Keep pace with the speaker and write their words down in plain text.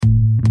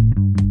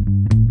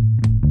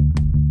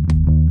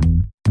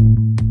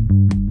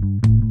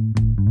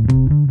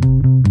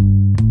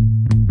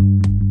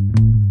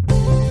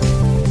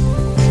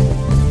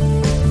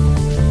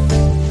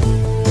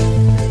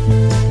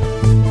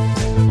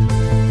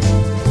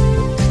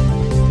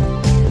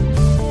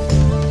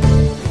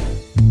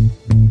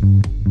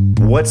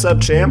What's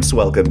up, champs?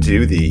 Welcome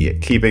to the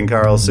Keeping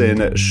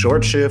Karlsson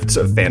Short Shifts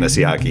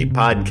Fantasy Hockey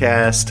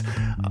Podcast.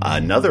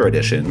 Another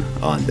edition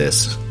on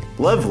this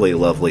lovely,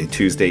 lovely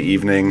Tuesday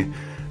evening.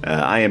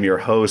 I am your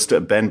host,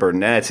 Ben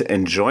Burnett,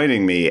 and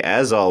joining me,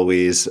 as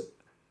always,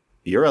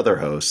 your other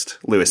host,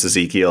 Louis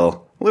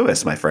Ezekiel.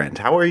 Louis, my friend,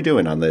 how are you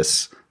doing on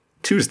this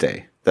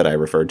Tuesday that I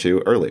referred to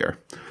earlier?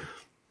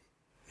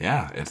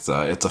 Yeah, it's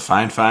a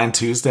fine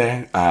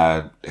Tuesday.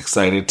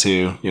 Excited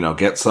to,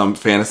 get some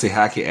fantasy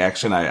hockey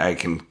action. I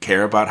can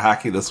care about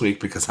hockey this week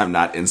because I'm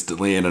not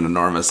instantly in an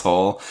enormous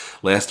hole.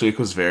 Last week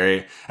was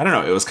it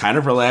was kind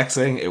of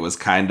relaxing. It was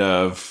kind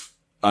of,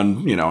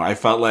 I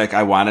felt like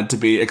I wanted to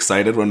be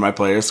excited when my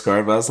players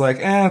scored, but I was like,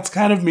 it's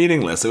kind of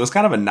meaningless. It was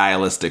kind of a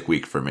nihilistic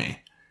week for me.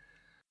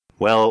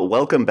 Well,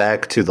 welcome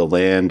back to the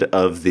land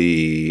of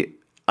the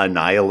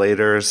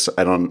annihilators.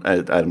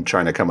 I'm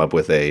trying to come up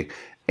with a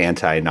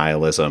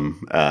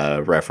anti-nihilism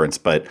reference,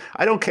 but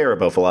I don't care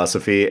about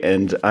philosophy,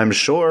 and I'm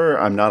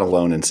sure I'm not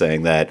alone in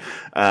saying that.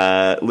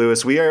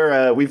 Louis,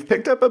 we've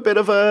picked up a bit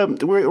of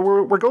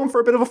we're going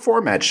for a bit of a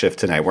format shift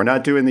tonight. We're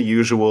not doing the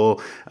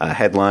usual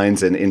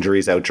headlines and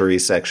injuries,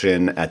 outjuries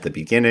section at the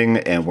beginning,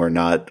 and we're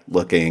not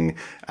looking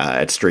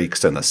at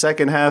streaks in the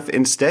second half.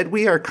 Instead,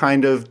 we are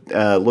kind of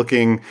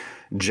looking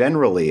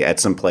generally at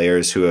some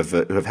players who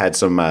have had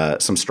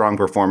some strong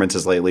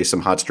performances lately,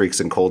 some hot streaks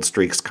and cold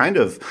streaks, kind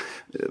of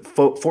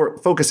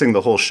focusing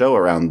the whole show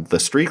around the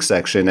streak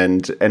section.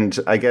 And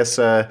I guess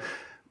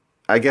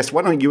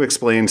why don't you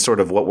explain sort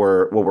of what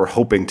we're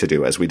hoping to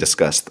do as we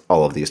discuss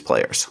all of these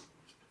players?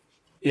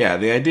 Yeah,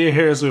 the idea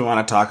here is we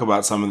want to talk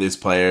about some of these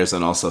players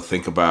and also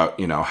think about,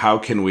 how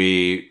can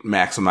we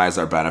maximize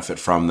our benefit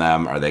from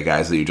them? Are they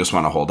guys that you just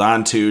want to hold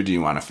on to? Do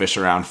you want to fish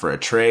around for a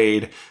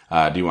trade?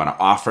 Do you want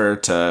to offer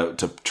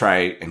to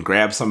try and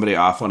grab somebody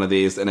off one of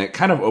these? And it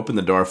kind of opened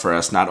the door for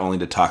us not only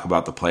to talk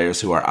about the players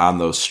who are on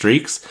those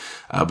streaks,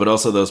 but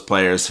also those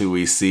players who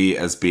we see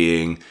as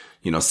being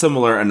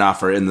similar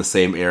enough or in the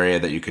same area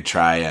that you could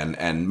try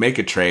and make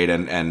a trade.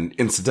 And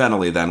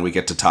incidentally, then we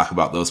get to talk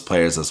about those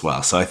players as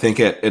well. So I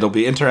think it'll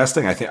be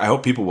interesting. I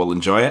hope people will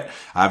enjoy it.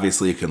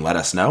 Obviously, you can let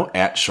us know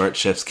at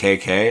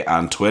ShortShiftsKK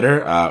on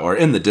Twitter, or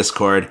in the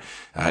Discord,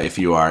 if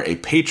you are a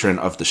patron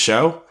of the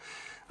show.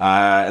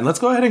 And let's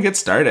go ahead and get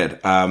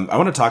started. I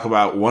want to talk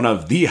about one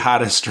of the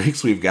hottest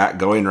streaks we've got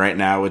going right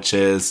now, which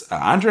is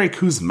Andrei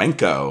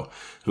Kuzmenko,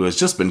 who has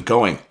just been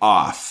going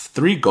off.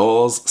 3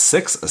 goals,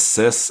 6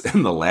 assists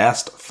in the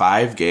last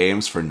 5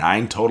 games for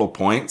 9 total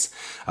points.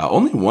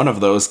 Only one of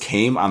those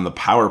came on the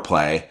power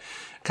play.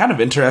 Kind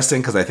of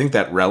interesting because I think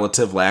that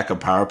relative lack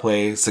of power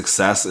play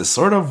success is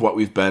sort of what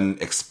we've been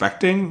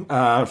expecting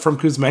from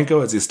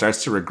Kuzmenko as he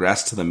starts to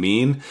regress to the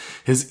mean.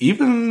 His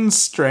even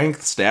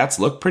strength stats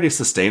look pretty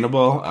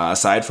sustainable,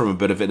 aside from a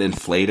bit of an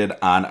inflated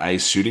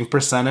on-ice shooting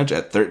percentage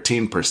at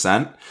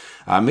 13%.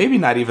 Maybe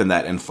not even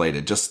that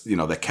inflated. Just,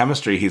 the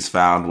chemistry he's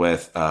found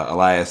with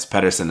Elias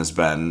Pettersson has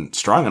been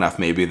strong enough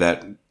maybe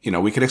that,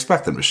 we could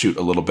expect them to shoot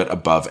a little bit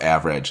above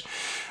average.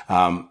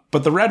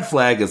 But the red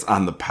flag is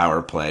on the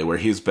power play where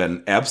he's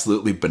been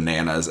absolutely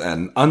bananas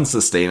and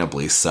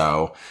unsustainably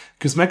so.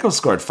 Kuzmenko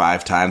scored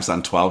 5 times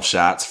on 12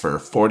 shots for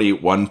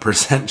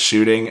 41%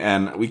 shooting,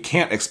 and we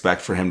can't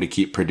expect for him to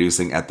keep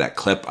producing at that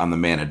clip on the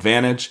man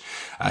advantage.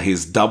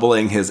 He's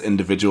doubling his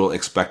individual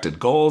expected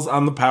goals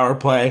on the power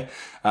play.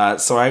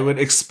 So I would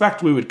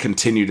expect we would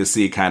continue to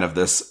see kind of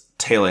this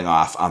tailing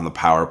off on the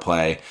power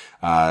play.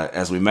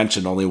 As we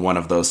mentioned, only one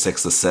of those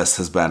 6 assists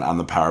has been on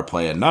the power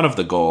play and none of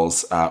the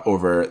goals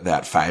over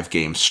that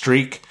 5-game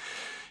streak.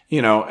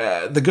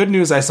 The good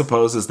news, I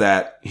suppose, is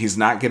that he's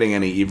not getting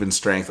any even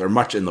strength or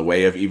much in the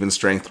way of even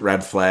strength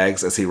red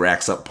flags as he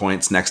racks up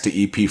points next to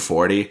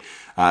EP40.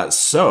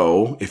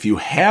 So if you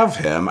have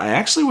him, I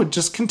actually would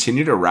just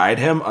continue to ride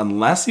him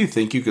unless you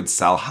think you could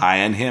sell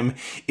high on him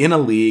in a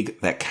league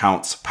that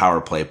counts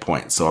power play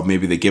points. So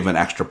maybe they give an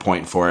extra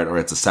point for it or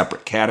it's a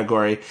separate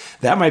category.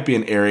 That might be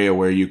an area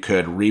where you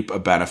could reap a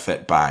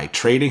benefit by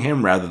trading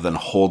him rather than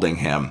holding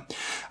him.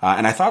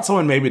 And I thought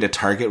someone maybe to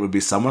target would be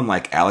someone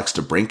like Alex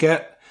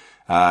DeBrincat.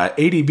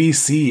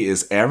 ADBC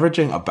is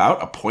averaging about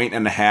 1.5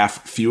 points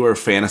fewer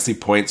fantasy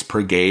points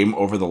per game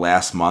over the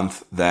last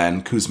month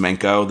than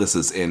Kuzmenko. This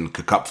is in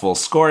cupful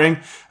scoring,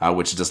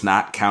 which does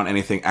not count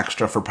anything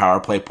extra for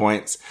power play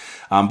points.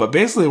 But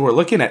basically, we're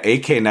looking at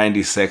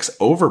AK96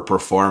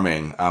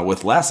 overperforming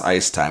with less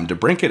ice time.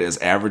 DeBrincat is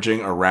averaging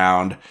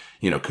around,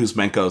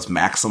 Kuzmenko's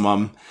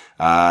maximum,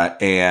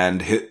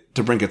 and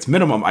DeBrincat's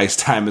minimum ice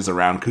time is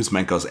around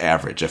Kuzmenko's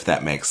average, if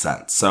that makes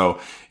sense. So,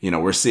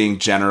 we're seeing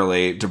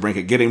generally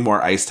DeBrincat getting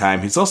more ice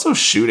time. He's also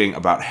shooting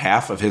about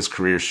half of his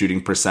career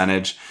shooting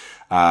percentage,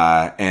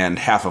 and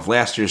half of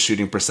last year's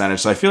shooting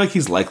percentage. So I feel like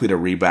he's likely to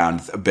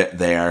rebound a bit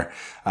there.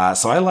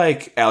 So I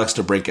like Alex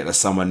DeBrincat as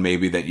someone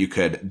maybe that you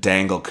could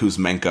dangle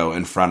Kuzmenko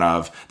in front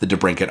of the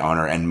DeBrincat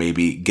owner and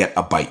maybe get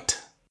a bite.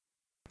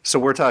 So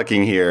we're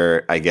talking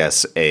here, I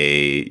guess,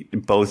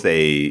 both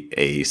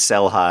a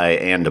sell high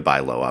and a buy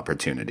low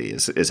opportunity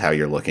is how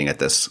you're looking at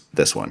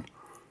this one.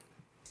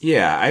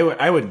 Yeah,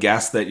 I would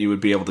guess that you would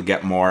be able to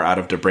get more out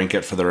of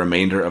DeBrincat for the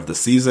remainder of the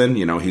season.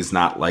 You know, he's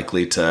not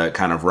likely to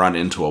kind of run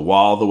into a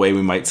wall the way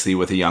we might see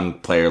with a young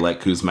player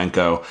like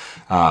Kuzmenko.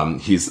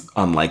 He's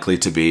unlikely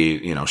to be,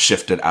 you know,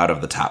 shifted out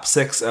of the top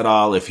 6 at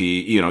all if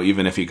he, you know,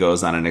 even if he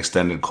goes on an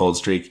extended cold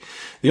streak.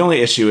 The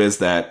only issue is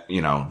that,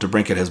 you know,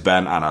 DeBrincat has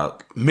been on a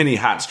mini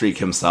hot streak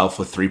himself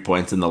with 3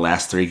 points in the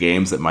last 3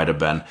 games. It might have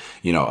been,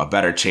 you know, a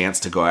better chance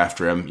to go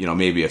after him, you know,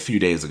 maybe a few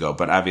days ago.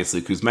 But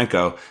obviously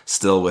Kuzmenko,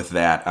 still with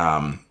that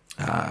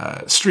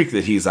streak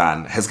that he's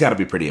on, has got to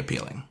be pretty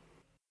appealing.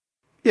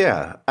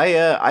 Yeah,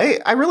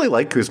 I really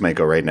like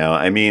Kuzmenko right now.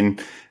 I mean,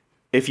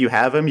 if you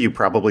have him, you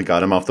probably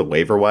got him off the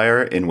waiver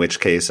wire, in which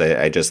case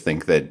I just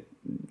think that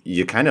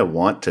you kind of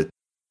want to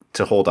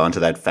hold on to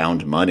that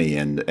found money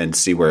and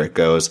see where it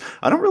goes.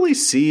 I don't really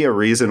see a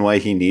reason why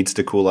he needs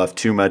to cool off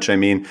too much. I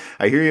mean,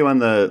 I hear you on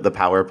the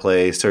power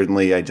play.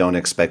 Certainly, I don't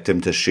expect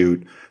him to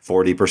shoot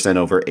 40%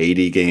 over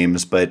 80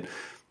 games, but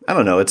I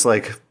don't know. It's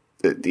like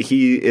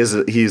he's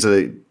a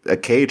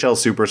KHL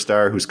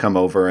superstar who's come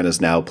over and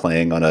is now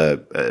playing on a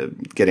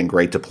getting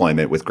great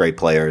deployment with great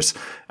players.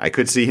 I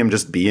could see him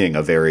just being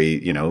a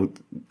very, you know,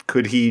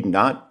 could he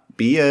not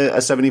be a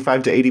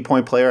 75 to 80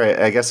 point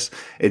player? I guess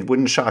it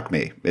wouldn't shock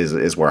me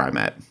is where I'm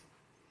at.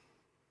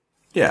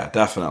 Yeah,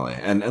 definitely.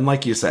 And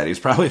like you said, he's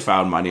probably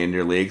found money in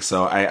your league.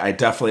 So I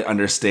definitely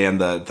understand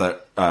the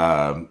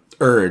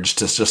urge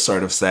to just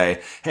sort of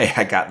say, hey,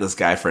 I got this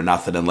guy for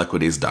nothing and look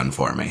what he's done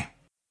for me.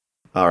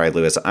 All right,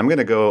 Lewis, I'm going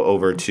to go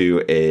over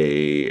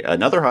to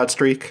another hot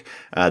streak,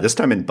 this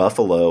time in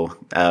Buffalo.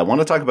 I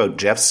want to talk about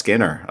Jeff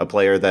Skinner, a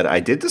player that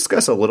I did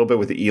discuss a little bit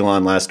with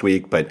Elon last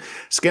week, but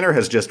Skinner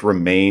has just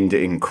remained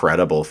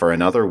incredible for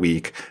another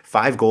week.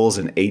 5 goals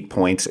and 8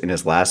 points in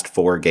his last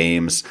 4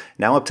 games,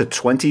 now up to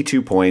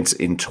 22 points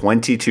in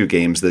 22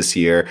 games this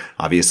year.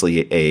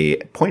 Obviously a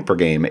point per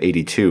game,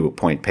 82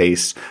 point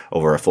pace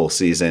over a full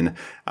season.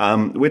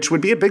 Which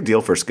would be a big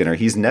deal for Skinner.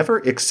 He's never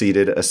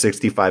exceeded a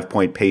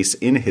 65-point pace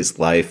in his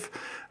life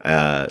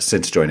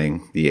since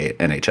joining the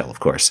NHL, of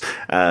course.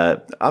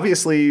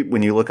 Obviously,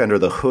 when you look under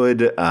the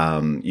hood,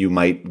 you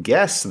might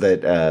guess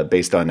that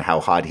based on how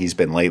hot he's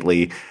been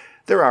lately,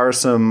 there are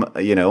some,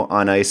 you know,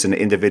 on ice and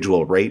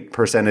individual rate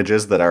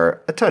percentages that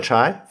are a touch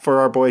high for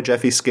our boy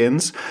Jeffy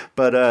Skins.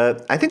 But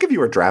I think if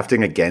you were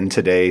drafting again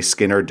today,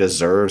 Skinner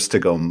deserves to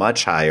go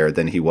much higher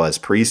than he was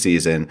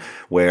preseason,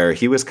 where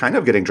he was kind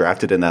of getting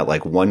drafted in that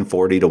like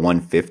 140 to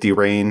 150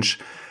 range.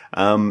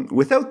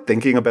 Without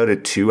thinking about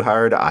it too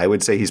hard, I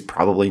would say he's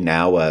probably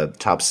now a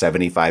top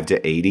 75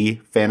 to 80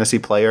 fantasy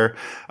player.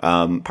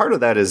 Part of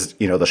that is,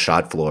 you know, the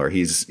shot floor.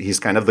 He's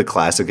kind of the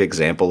classic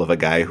example of a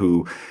guy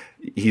who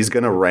he's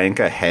going to rank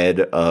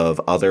ahead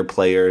of other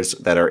players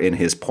that are in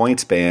his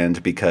points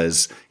band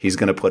because he's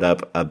going to put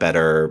up a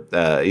better,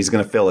 he's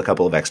going to fill a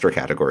couple of extra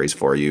categories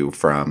for you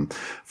from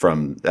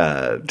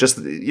just,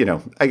 you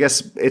know, I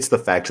guess it's the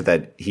fact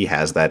that he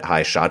has that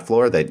high shot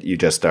floor that you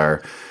just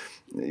are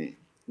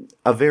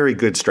a very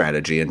good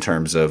strategy in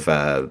terms of,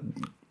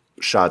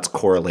 shots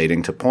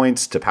correlating to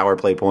points, to power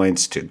play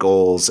points, to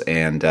goals,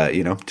 and,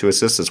 you know, to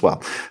assists as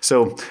well.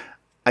 So,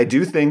 I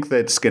do think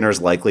that Skinner's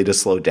likely to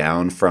slow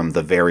down from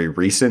the very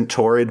recent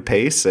torrid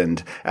pace,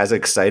 and as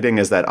exciting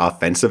as that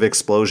offensive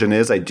explosion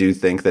is, I do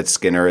think that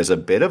Skinner is a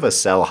bit of a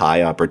sell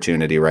high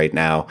opportunity right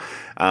now.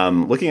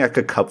 Looking at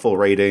the Cupful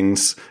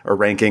ratings or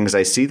rankings,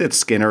 I see that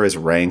Skinner is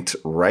ranked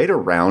right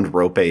around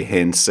Roope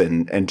Hintz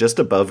and just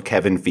above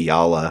Kevin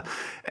Fiala.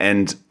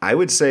 And I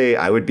would say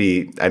I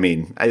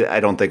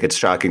don't think it's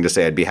shocking to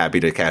say I'd be happy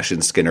to cash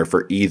in Skinner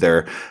for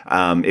either.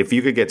 If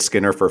you could get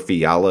Skinner for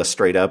Fiala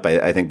straight up,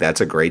 I think that's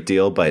a great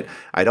deal. But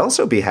I'd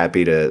also be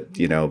happy to,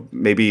 you know,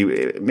 maybe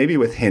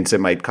with Hintz, it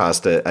might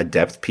cost a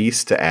depth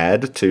piece to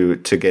add to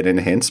get in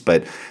Hintz.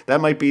 But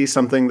that might be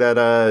something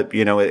that,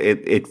 you know,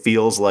 it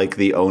feels like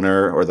the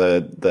owner or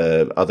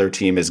the other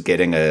team is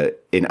getting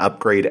an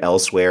upgrade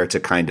elsewhere to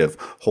kind of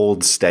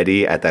hold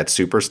steady at that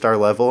superstar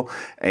level.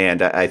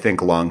 And I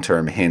think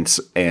long-term Hintz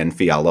and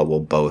Fiala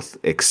will both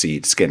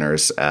exceed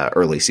Skinner's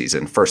early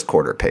season first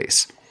quarter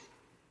pace.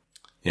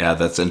 Yeah,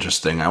 that's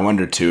interesting. I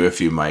wonder too if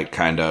you might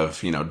kind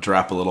of, you know,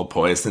 drop a little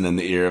poison in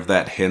the ear of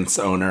that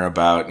Hintz owner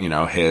about, you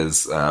know,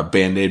 his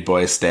Band-Aid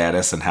boy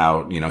status and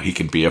how, you know, he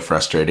can be a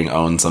frustrating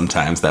own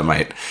sometimes. That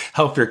might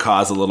help your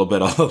cause a little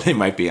bit, although they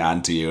might be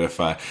onto you if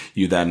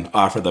you then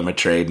offer them a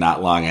trade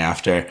not long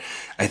after.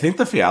 I think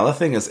the Fiala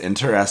thing is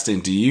interesting.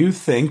 Do you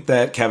think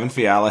that Kevin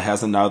Fiala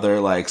has another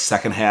like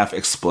second half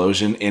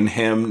explosion in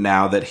him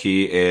now that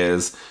he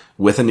is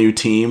with a new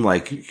team?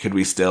 Like, could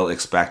we still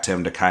expect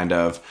him to kind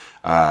of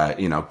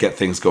you know, get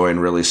things going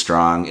really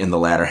strong in the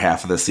latter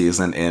half of the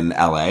season in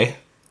LA?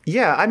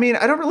 Yeah, I mean,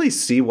 I don't really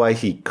see why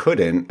he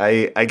couldn't.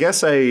 I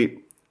guess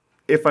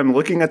if I'm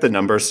looking at the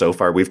numbers so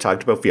far, we've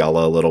talked about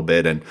Fiala a little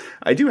bit, and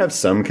I do have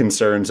some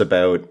concerns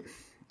about,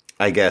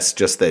 I guess,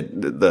 just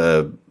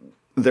that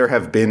there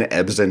have been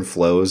ebbs and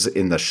flows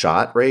in the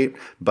shot rate,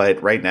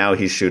 but right now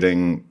he's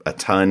shooting a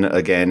ton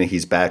again.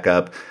 He's back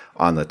up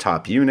on the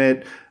top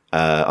unit.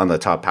 on the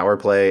top power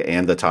play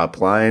and the top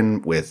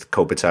line with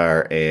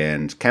Kopitar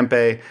and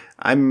Kempe,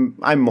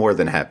 I'm more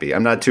than happy.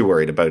 I'm not too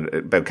worried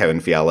about Kevin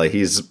Fiala.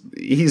 He's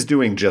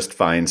doing just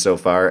fine so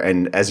far,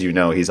 and as you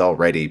know, he's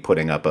already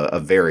putting up a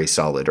very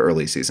solid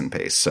early season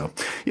pace. So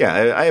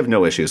yeah, I have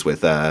no issues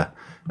with.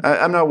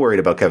 I'm not worried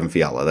about Kevin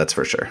Fiala. That's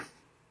for sure.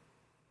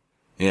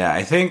 Yeah,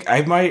 I think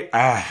I might.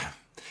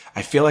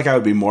 I feel like I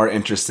would be more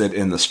interested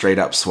in the straight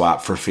up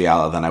swap for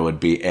Fiala than I would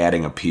be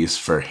adding a piece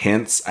for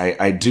Hintz.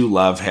 I do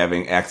love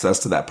having access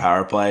to that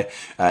power play.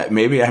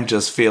 Maybe I'm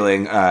just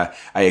feeling. I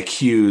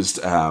accused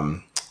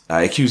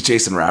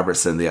Jason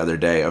Robertson the other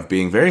day of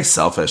being very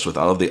selfish with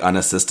all of the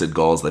unassisted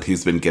goals that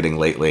he's been getting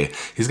lately.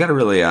 He's got to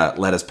really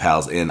let his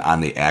pals in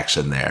on the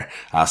action there.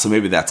 So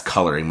maybe that's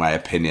coloring my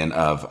opinion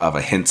of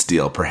a Hintz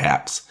deal,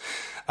 perhaps.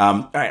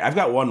 All right, I've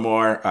got one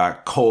more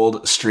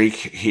cold streak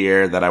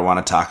here that I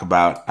want to talk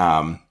about,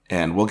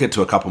 and we'll get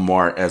to a couple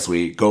more as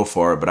we go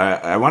forward. But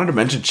I wanted to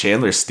mention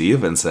Chandler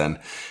Stevenson.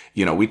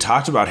 You know, we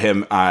talked about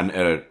him on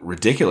a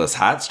ridiculous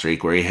hot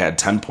streak where he had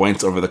 10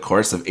 points over the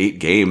course of 8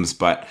 games,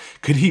 but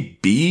could he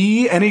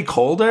be any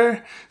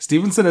colder?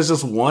 Stevenson has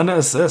just 1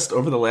 assist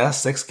over the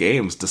last 6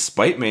 games,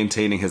 despite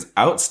maintaining his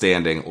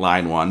outstanding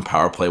line 1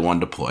 power play 1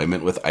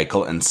 deployment with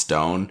Eichel and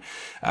Stone.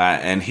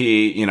 And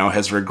he,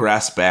 has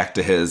regressed back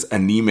to his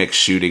anemic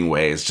shooting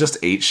ways, just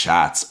 8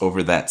 shots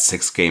over that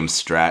 6-game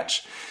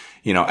stretch.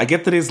 I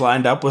get that he's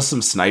lined up with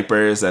some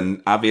snipers,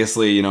 and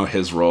obviously,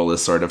 his role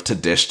is sort of to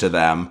dish to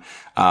them.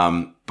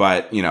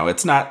 But,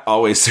 it's not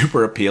always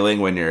super appealing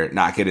when you're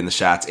not getting the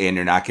shots and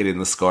you're not getting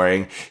the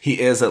scoring.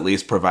 He is at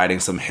least providing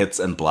some hits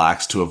and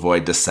blocks to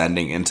avoid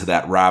descending into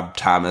that Rob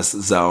Thomas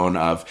zone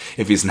of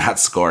if he's not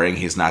scoring,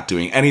 he's not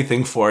doing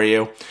anything for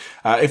you.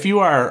 If you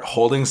are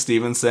holding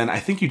Stevenson, I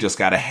think you just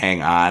got to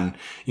hang on.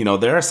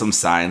 There are some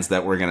signs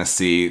that we're going to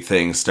see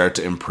things start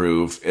to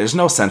improve. There's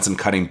no sense in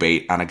cutting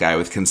bait on a guy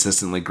with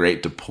consistently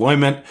great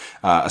deployment,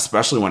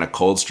 especially when a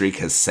cold streak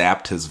has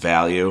sapped his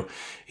value.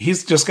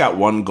 He's just got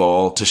 1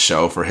 goal to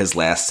show for his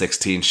last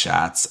 16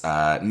 shots,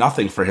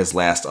 nothing for his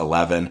last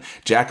 11.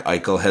 Jack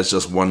Eichel has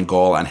just 1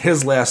 goal on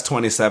his last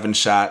 27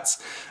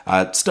 shots.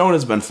 Stone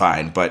has been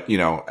fine, but,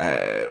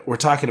 we're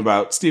talking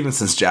about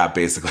Stevenson's job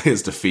basically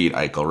is to feed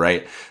Eichel,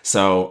 right?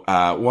 So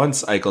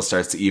once Eichel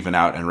starts to even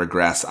out and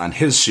regress on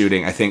his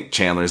shooting, I think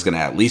Chandler is going to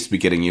at least be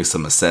getting you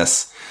some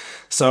assists.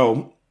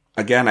 So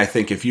again, I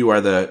think if you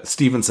are the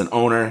Stevenson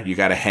owner, you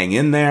got to hang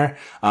in there.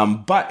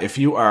 But if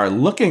you are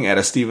looking at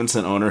a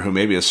Stevenson owner who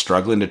maybe is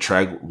struggling to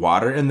tread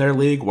water in their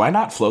league, why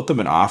not float them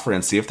an offer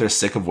and see if they're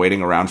sick of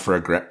waiting around for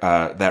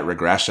that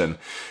regression?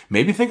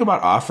 Maybe think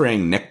about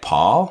offering Nick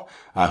Paul,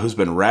 who's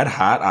been red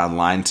hot on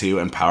line 2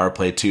 and power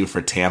play 2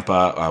 for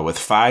Tampa, with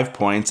 5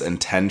 points and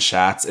 10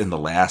 shots in the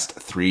last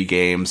 3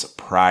 games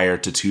prior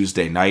to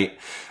Tuesday night.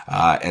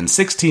 And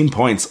 16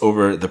 points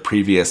over the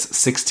previous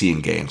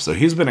 16 games. So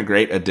he's been a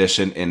great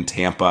addition in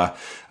Tampa.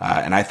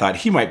 And I thought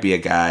he might be a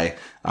guy,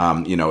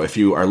 if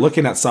you are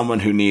looking at someone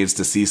who needs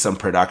to see some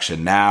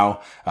production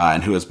now,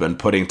 and who has been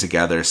putting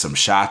together some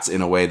shots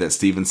in a way that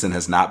Stevenson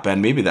has not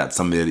been, maybe that's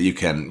somebody that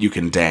you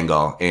can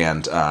dangle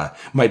and,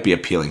 might be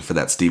appealing for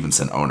that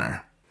Stevenson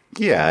owner.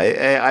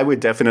 Yeah, I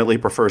would definitely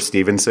prefer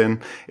Stevenson.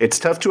 It's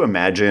tough to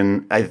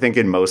imagine. I think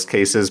in most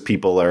cases,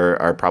 people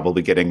are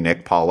probably getting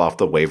Nick Paul off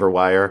the waiver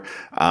wire.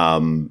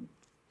 And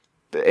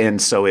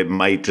so it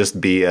might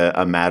just be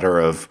a matter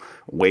of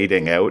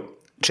waiting out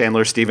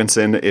Chandler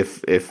Stevenson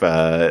if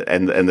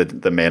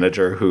the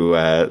manager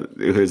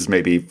who's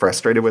maybe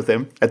frustrated with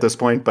him at this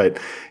point.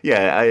 But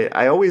yeah,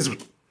 I always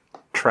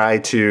try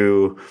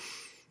to.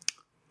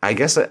 I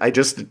guess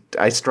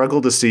I struggle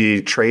to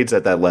see trades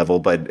at that level,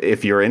 but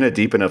if you're in a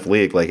deep enough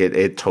league, like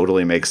it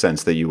totally makes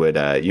sense that you would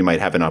you might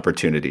have an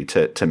opportunity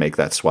to make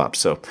that swap.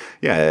 So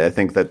yeah, I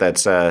think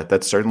that's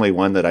certainly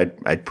one that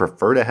I'd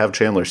prefer to have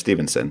Chandler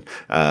Stevenson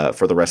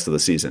for the rest of the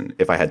season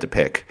if I had to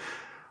pick.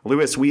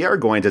 Lewis, we are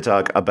going to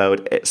talk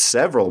about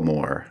several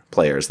more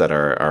players that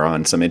are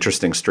on some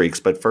interesting streaks,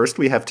 but first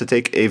we have to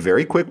take a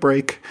very quick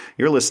break.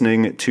 You're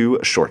listening to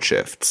Short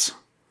Shifts.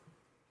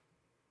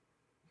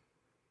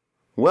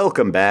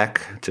 Welcome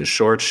back to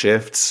Short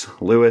Shifts.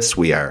 Lewis,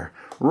 we are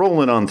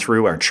rolling on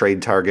through our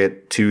Trade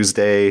Target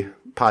Tuesday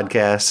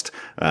podcast.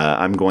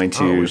 I'm going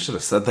to... we should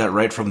have said that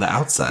right from the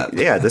outset.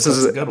 Yeah, this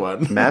is a good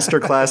one.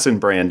 Masterclass in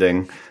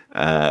branding.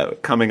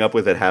 Coming up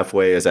with it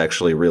halfway is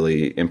actually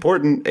really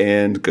important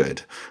and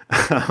good.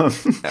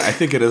 I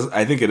think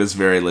it is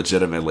very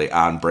legitimately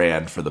on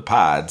brand for the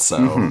pod,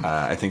 so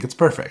I think it's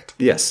perfect.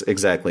 Yes,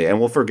 exactly. And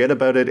we'll forget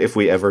about it if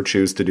we ever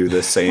choose to do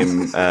this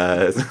same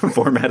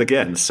format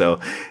again. So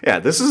yeah,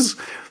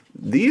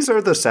 these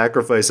are the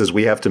sacrifices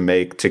we have to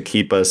make to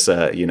keep us,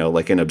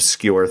 like an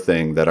obscure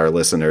thing that our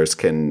listeners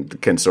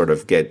can sort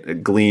of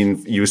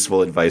glean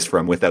useful advice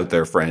from without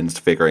their friends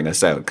figuring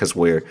us out, because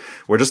we're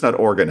just not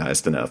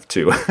organized enough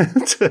to.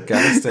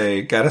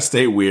 Gotta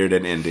stay weird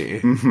and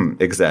indie.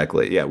 Mm-hmm,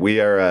 exactly. Yeah,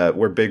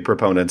 we're big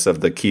proponents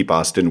of the Keep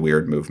Austin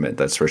Weird movement.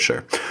 That's for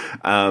sure.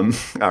 All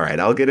right,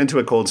 I'll get into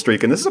a cold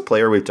streak, and this is a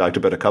player we've talked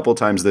about a couple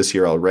times this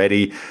year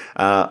already.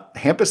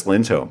 Hampus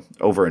Lindholm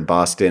over in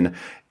Boston.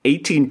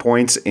 18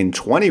 points in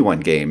 21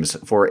 games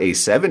for a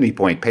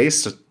 70-point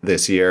pace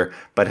this year,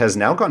 but has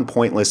now gone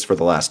pointless for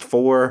the last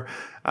 4.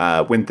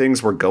 When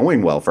things were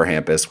going well for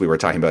Hampus, we were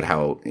talking about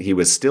how he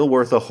was still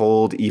worth a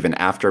hold even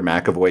after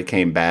McAvoy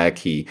came back.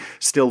 He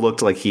still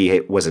looked like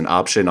he was an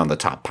option on the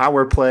top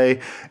power play,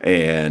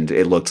 and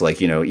it looked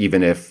like,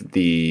 even if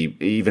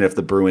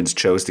the Bruins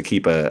chose to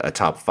keep a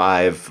top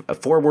 5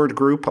 forward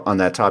group on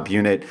that top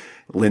unit,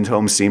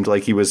 Lindholm seemed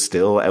like he was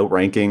still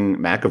outranking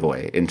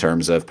McAvoy in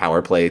terms of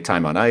power play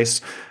time on ice.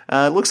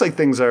 Looks like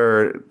things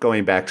are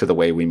going back to the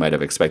way we might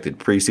have expected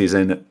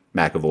preseason.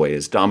 McAvoy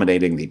is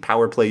dominating the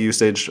power play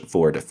usage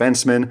for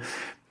defensemen.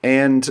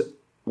 And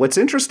what's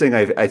interesting,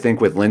 I think,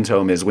 with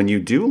Lindholm is when you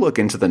do look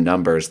into the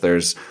numbers,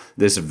 there's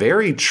this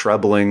very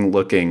troubling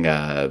looking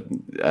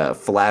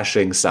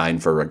flashing sign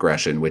for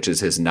regression, which is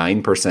his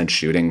 9%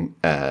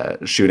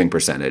 shooting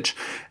percentage.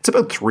 It's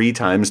about 3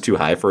 times too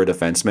high for a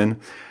defenseman.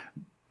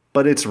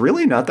 But it's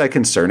really not that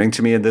concerning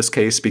to me in this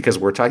case because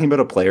we're talking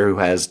about a player who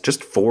has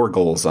just 4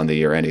 goals on the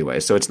year anyway.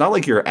 So it's not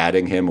like you're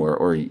adding him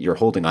or you're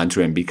holding on to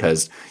him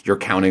because you're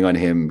counting on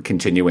him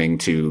continuing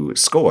to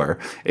score.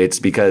 It's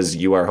because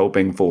you are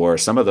hoping for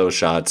some of those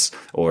shots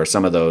or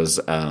some of those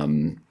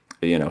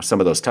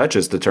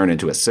touches to turn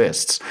into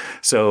assists.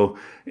 So,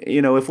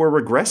 if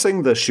we're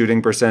regressing the shooting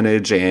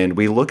percentage and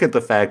we look at the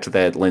fact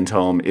that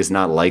Lindholm is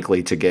not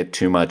likely to get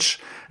too much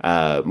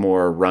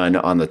more run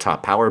on the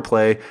top power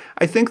play,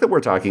 I think that we're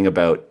talking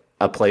about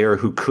a player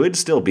who could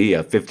still be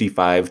a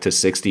 55 to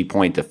 60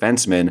 point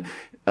defenseman,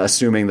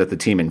 assuming that the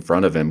team in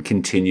front of him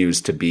continues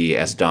to be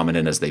as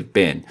dominant as they've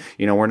been.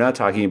 We're not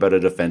talking about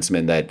a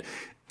defenseman that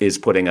is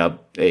putting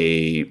up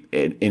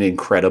an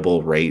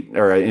incredible rate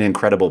or an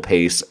incredible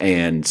pace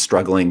and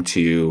struggling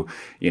to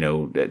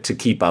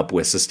keep up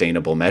with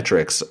sustainable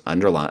metrics,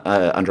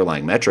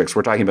 underlying metrics.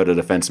 We're talking about a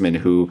defenseman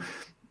who,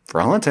 for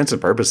all intents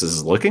and purposes,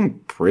 is looking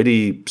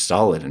pretty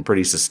solid and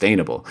pretty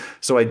sustainable.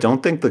 So I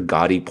don't think the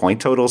gaudy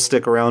point totals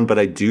stick around, but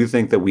I do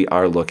think that we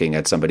are looking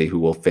at somebody who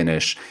will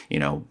finish,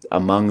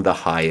 among the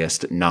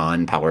highest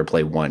non-power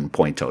play 1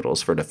 point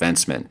totals for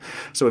defensemen.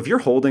 So if you're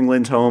holding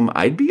Lindholm,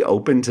 I'd be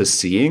open to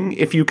seeing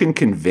if you can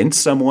convince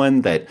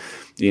someone that,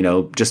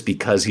 just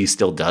because he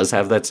still does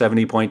have that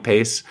 70-point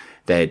pace,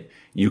 that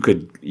you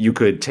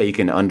could take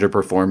an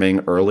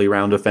underperforming early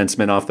round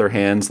defenseman off their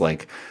hands,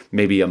 like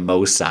maybe a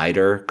Mo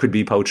Seider could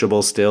be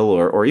poachable still,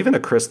 or even a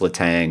Chris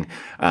Letang,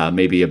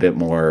 maybe a bit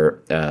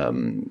more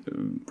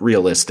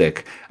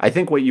realistic. I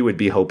think what you would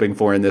be hoping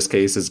for in this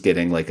case is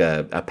getting like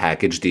a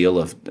package deal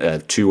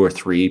of 2 or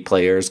 3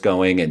 players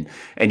going,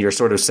 and you're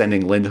sort of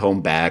sending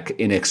Lindholm back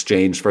in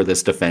exchange for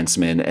this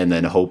defenseman, and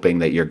then hoping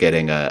that you're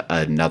getting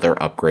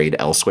another upgrade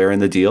elsewhere in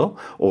the deal,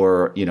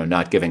 or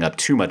not giving up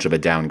too much of a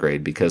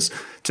downgrade, because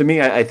to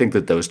me, I think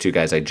that those 2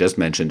 guys I just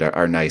mentioned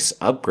are nice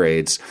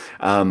upgrades.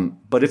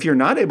 But if you're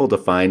not able to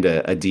find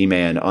a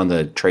D-man on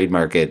the trade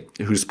market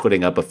who's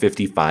putting up a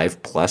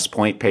 55-plus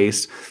point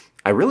pace,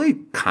 I really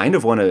kind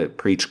of want to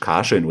preach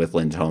caution with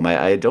Lindholm.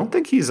 I don't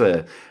think he's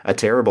a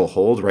terrible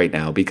hold right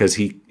now because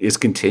he is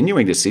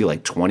continuing to see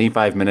like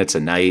 25 minutes a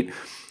night.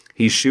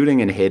 He's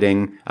shooting and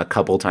hitting a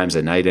couple times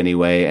a night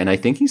anyway, and I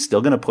think he's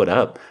still going to put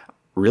up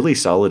really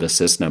solid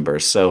assist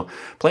numbers. So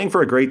playing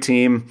for a great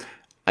team,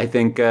 I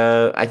think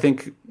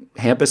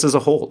Hampus is a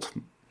hold.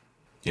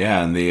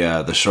 Yeah, and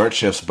the short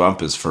shifts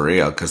bump is for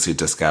real because he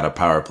just got a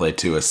power play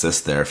 2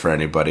 assist there for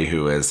anybody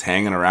who is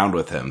hanging around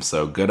with him.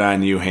 So good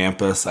on you,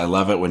 Hampus. I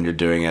love it when you're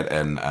doing it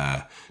and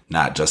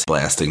not just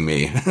blasting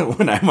me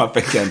when I'm up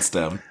against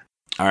him.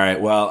 All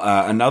right, well,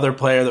 another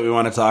player that we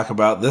want to talk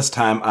about, this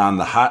time on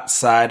the hot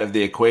side of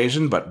the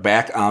equation, but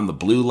back on the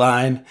blue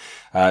line,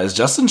 is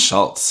Justin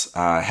Schultz.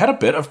 Had a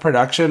bit of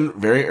production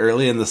very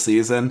early in the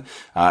season,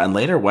 and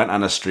later went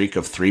on a streak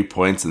of 3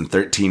 points in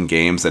 13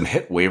 games and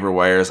hit waiver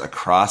wires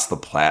across the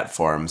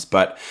platforms.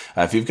 But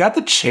if you've got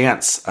the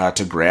chance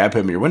to grab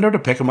him, your window to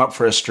pick him up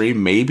for a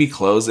stream may be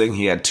closing.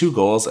 He had 2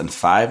 goals and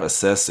 5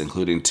 assists,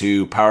 including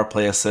 2 power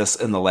play assists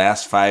in the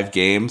last 5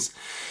 games.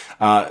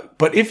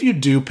 But if you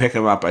do pick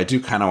him up, I do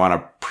kind of want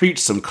to preach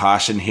some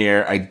caution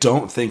here. I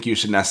don't think you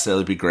should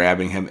necessarily be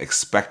grabbing him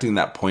expecting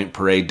that point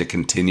parade to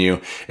continue.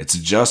 It's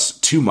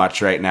just too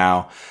much right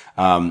now.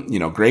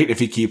 Great if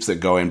he keeps it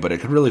going, but it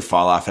could really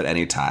fall off at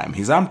any time.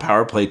 He's on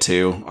power play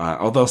too,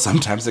 although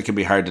sometimes it can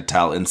be hard to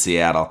tell in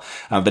Seattle.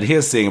 But he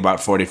is seeing about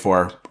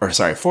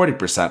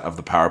 40% of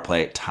the power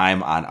play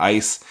time on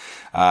ice.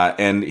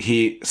 And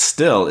he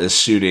still is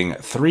shooting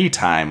 3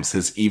 times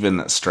his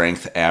even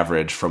strength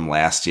average from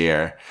last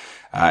year.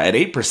 At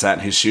 8%,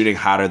 he's shooting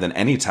hotter than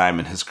any time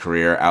in his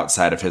career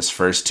outside of his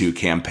first 2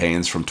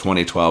 campaigns from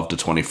 2012 to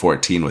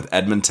 2014 with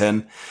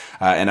Edmonton.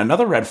 And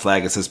another red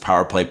flag is his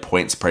power play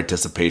points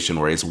participation,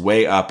 where he's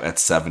way up at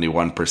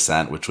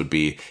 71%, which would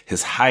be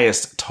his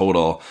highest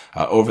total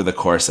over the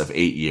course of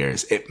 8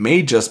 years. It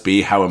may just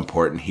be how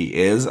important he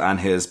is on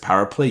his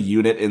power play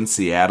unit in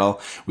Seattle.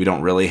 We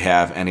don't really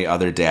have any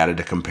other data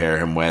to compare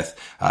him with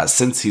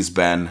since he's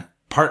been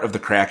part of the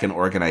Kraken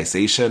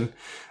organization.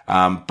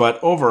 But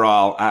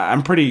overall,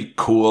 I'm pretty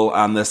cool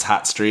on this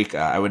hot streak.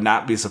 I would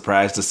not be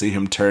surprised to see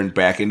him turn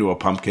back into a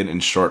pumpkin in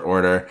short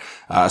order,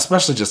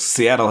 especially just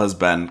Seattle has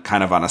been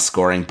kind of on a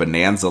scoring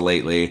bonanza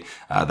lately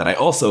that I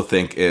also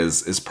think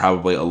is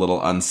probably a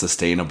little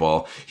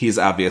unsustainable. He's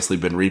obviously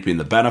been reaping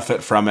the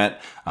benefit from it,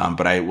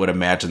 but I would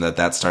imagine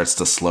that starts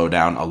to slow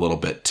down a little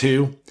bit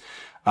too.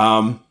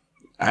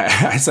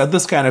 I said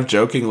this kind of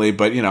jokingly,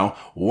 but,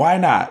 why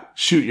not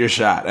shoot your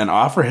shot and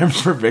offer him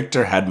for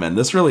Victor Hedman?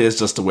 This really is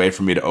just a way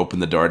for me to open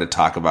the door to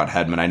talk about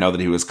Hedman. I know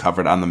that he was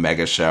covered on the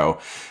Mega Show,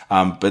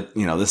 but,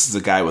 this is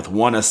a guy with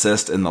 1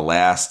 assist in the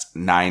last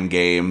 9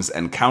 games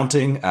and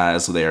counting,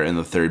 as they are in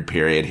the third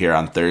period here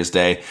on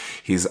Thursday.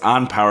 He's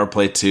on power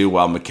play 2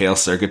 while Mikhail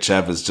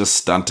Sergachev is just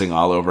stunting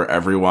all over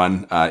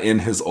everyone in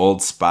his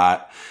old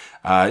spot.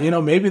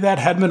 Maybe that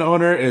Hedman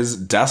owner is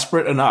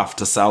desperate enough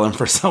to sell him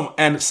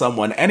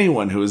for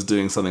anyone who is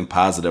doing something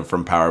positive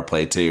from power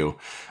play too.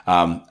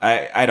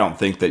 I don't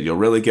think that you'll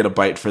really get a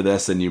bite for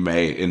this, and you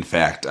may, in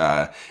fact,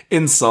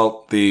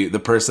 insult the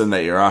person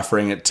that you're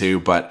offering it to,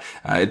 but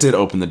it did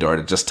open the door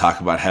to just talk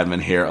about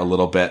Hedman here a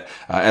little bit.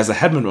 As a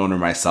Hedman owner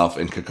myself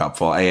in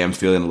Cupful, I am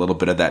feeling a little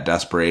bit of that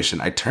desperation.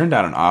 I turned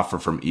down an offer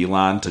from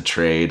Elon to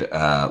trade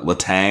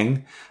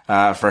Letang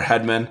for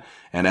Hedman.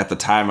 And at the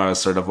time, I was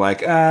sort of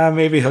like,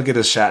 maybe he'll get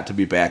his shot to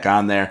be back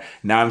on there.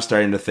 Now I'm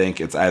starting to think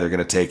it's either going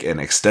to take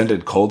an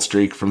extended cold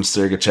streak from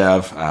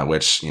Sergachev,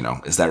 which,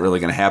 is that really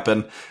going to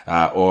happen?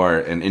 Or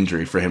an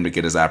injury for him to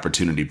get his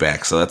opportunity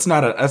back. So that's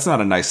not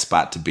a nice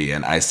spot to be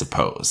in, I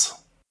suppose.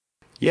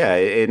 Yeah,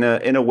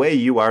 in a way,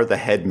 you are the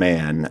head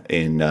man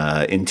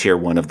in tier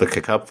 1 of the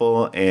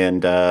Cupful,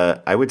 and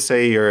I would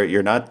say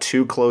you're not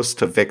too close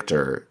to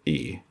Victor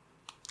E.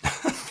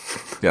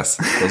 Yes,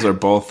 those are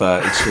both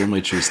extremely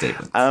true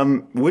statements.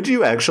 Would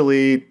you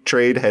actually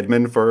trade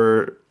Hedman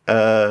for,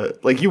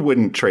 you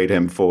wouldn't trade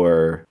him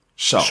for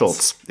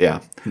Schultz? Yeah.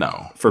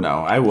 No,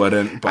 I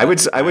wouldn't.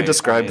 But I would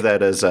describe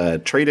that as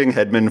trading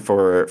Hedman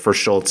for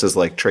Schultz is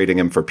like trading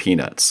him for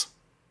peanuts.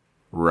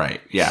 Right,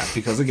 yeah,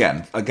 because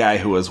again, a guy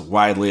who was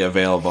widely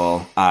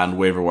available on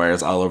waiver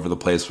wires all over the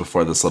place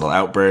before this little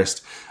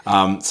outburst.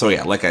 So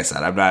yeah, like I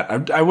said,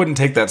 I wouldn't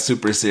take that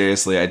super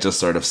seriously. I just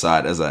sort of saw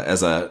it as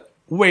a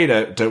way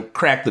to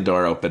crack the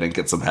door open and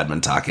get some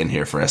Hedman talk in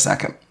here for a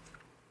second.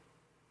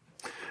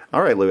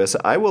 All right, Lewis,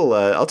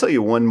 I'll tell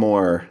you one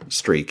more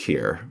streak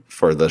here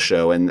for the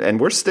show,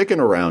 and we're sticking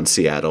around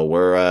Seattle.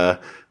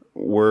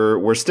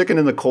 We're sticking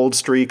in the cold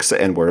streaks,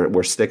 and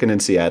we're sticking in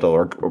Seattle,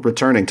 or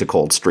returning to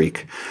cold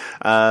streak.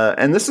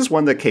 And this is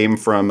one that came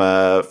from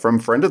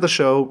friend of the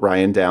show,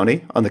 Ryan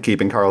Downey, on the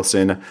Keeping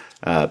Karlsson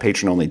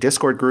patron-only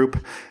Discord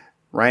group.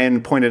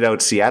 Ryan pointed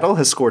out Seattle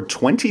has scored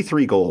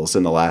 23 goals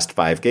in the last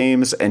 5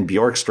 games, and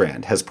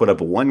Bjorkstrand has put up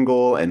 1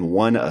 goal and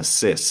 1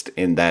 assist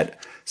in that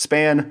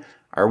span.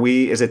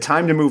 Is it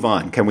time to move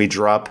on? Can we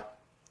drop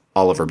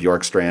Oliver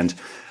Bjorkstrand?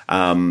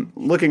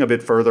 Looking a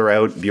bit further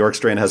out,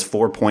 Bjorkstrand has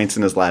 4 points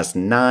in his last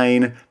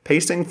 9,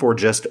 pacing for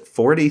just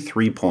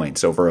 43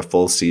 points over a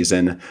full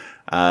season.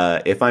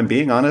 If I'm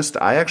being honest,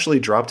 I actually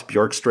dropped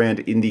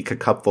Bjorkstrand in the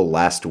Cupful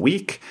last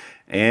week.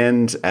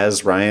 And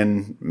as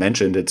Ryan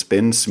mentioned, it's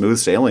been smooth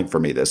sailing for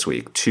me this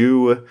week.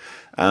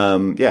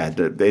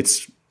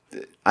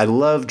 I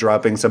love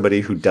dropping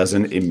somebody who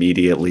doesn't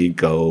immediately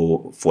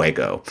go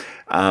fuego.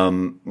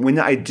 When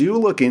I do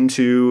look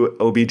into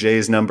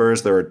OBJ's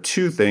numbers, there are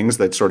 2 things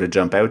that sort of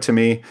jump out to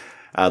me.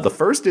 The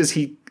first is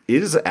he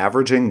is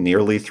averaging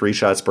nearly 3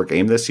 shots per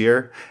game this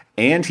year,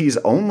 and he's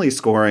only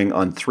scoring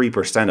on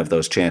 3% of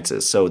those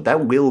chances. So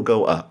that will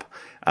go up.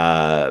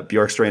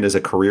 Bjorkstrand is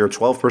a career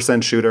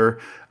 12% shooter.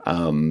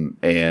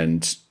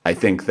 And I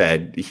think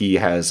that he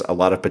has a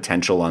lot of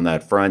potential on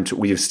that front.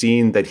 We've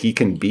seen that he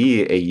can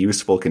be a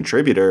useful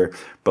contributor,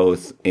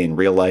 both in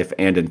real life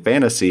and in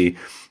fantasy,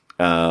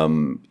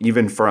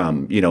 even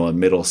from, a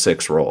middle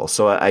 6 role.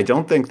 So I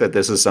don't think that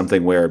this is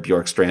something where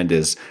Bjorkstrand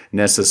is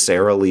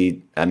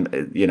necessarily, I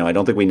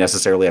don't think we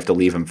necessarily have to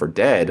leave him for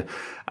dead.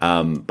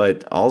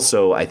 But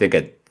also I think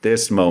at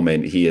this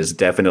moment, he is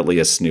definitely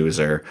a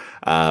snoozer,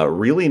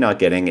 really not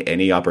getting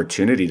any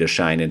opportunity to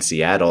shine in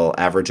Seattle,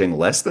 averaging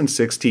less than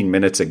 16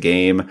 minutes a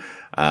game,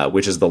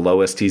 which is the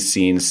lowest he's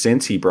seen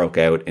since he broke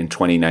out in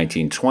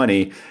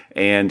 2019-20.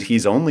 And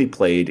he's only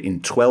played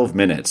in 12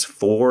 minutes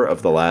 4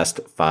 of the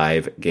last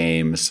 5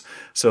 games.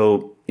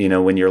 So,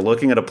 when you're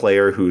looking at a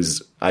player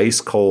who's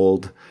ice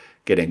cold,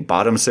 getting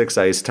bottom 6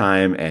 ice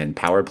time and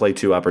power play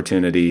 2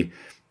 opportunity,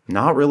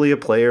 not really a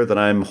player that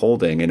I'm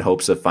holding in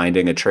hopes of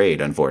finding a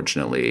trade,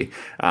 unfortunately.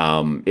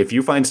 If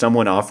you find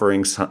someone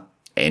offering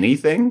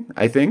anything,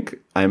 I think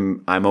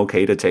I'm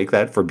okay to take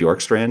that for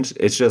Bjorkstrand.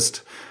 It's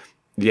just,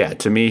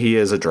 to me, he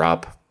is a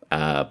drop.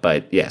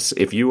 But yes,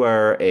 if you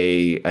are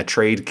a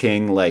trade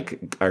king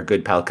like our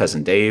good pal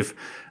Cousin Dave,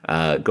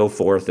 go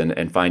forth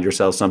and find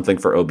yourself something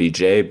for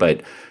OBJ.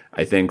 But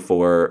I think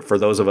for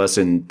those of us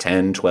in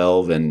 10,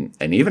 12, and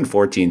even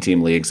 14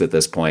 team leagues at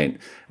this point,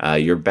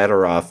 you're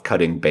better off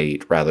cutting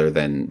bait rather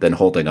than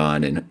holding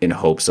on in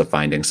hopes of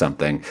finding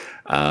something.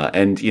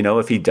 And,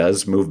 if he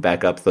does move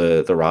back up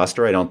the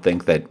roster, I don't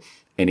think that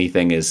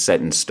anything is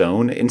set in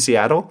stone in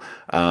Seattle.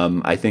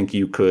 I think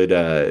you could,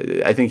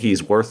 I think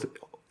he's worth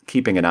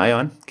keeping an eye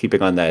on,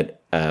 keeping on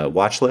that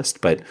watch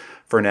list. But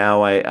for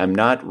now, I'm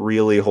not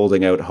really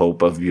holding out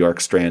hope of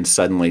Bjorkstrand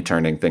suddenly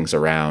turning things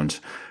around,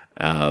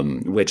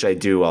 which I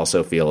do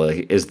also feel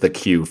is the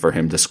cue for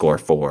him to score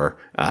 4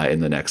 in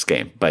the next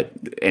game. But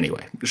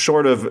anyway,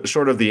 short of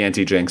the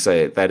anti-jinx,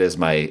 that is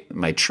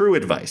my true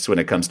advice when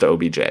it comes to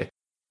OBJ.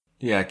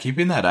 Yeah,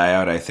 keeping that eye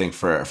out, I think,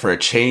 for a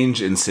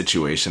change in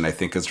situation, I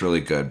think is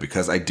really good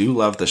because I do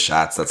love the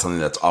shots. That's something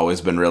that's always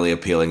been really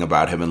appealing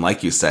about him. And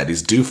like you said,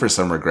 he's due for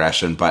some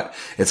regression, but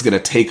it's going to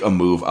take a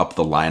move up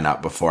the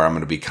lineup before I'm going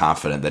to be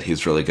confident that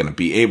he's really going to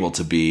be able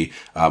to be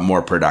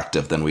more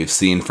productive than we've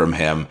seen from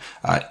him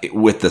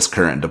with this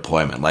current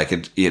deployment.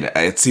 Like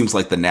it seems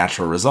like the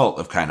natural result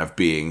of kind of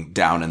being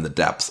down in the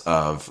depths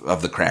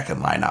of the Kraken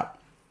lineup.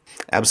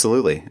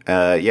 Absolutely.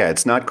 Yeah,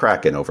 it's not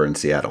Kraken over in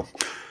Seattle.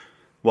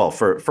 Well,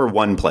 for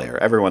one player.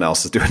 Everyone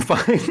else is doing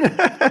fine.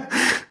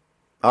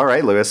 All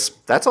right, Lewis.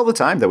 That's all the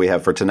time that we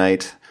have for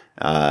tonight.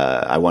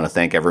 I want to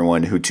thank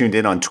everyone who tuned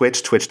in on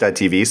Twitch,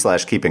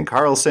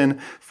 twitch.tv/KeepingKarlsson.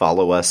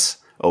 Follow us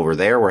over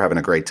there. We're having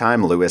a great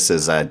time. Lewis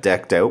is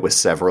decked out with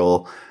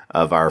several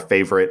of our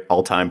favorite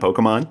all-time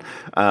Pokemon.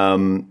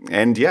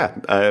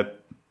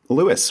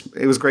 Lewis,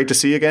 it was great to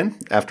see you again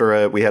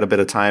after we had a bit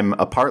of time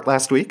apart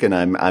last week, and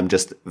I'm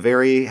just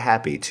very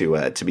happy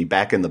to be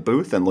back in the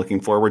booth and looking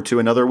forward to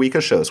another week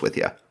of shows with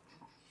you.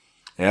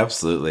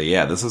 Absolutely.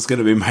 Yeah, this is going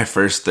to be my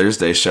first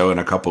Thursday show in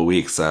a couple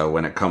weeks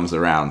when it comes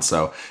around.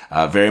 So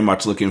very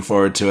much looking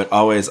forward to it.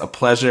 Always a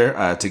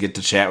pleasure to get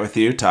to chat with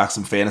you, talk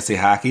some fantasy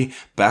hockey.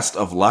 Best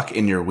of luck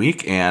in your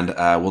week, and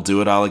we'll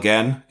do it all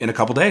again in a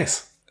couple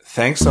days.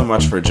 Thanks so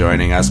much for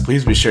joining us.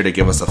 Please be sure to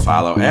give us a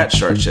follow at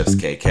Short Shifts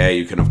KK.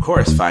 You can, of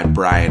course, find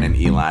Brian and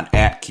Elon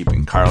at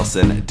Keeping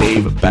Karlsson.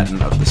 Dave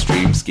Benton of the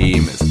Stream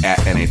Scheme is at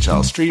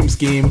NHL Stream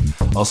Scheme.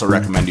 Also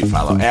recommend you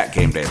follow at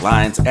Game Day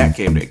Lines, at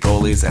Game Day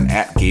Goalies, and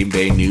at Game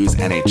Day News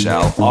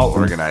NHL, all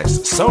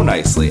organized so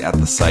nicely at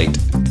the site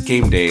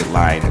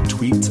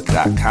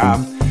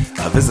GameDayLineTweets.com.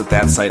 Visit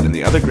that site and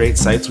the other great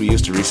sites we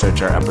use to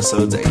research our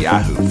episodes at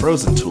Yahoo,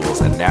 Frozen Tools,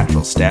 and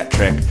Natural Stat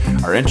Trick.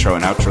 Our intro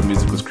and outro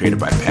music was created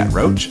by Pat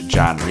Roach.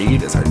 John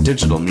Reed is our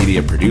digital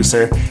media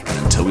producer.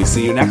 And until we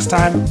see you next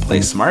time, play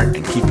smart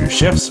and keep your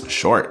shifts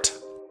short.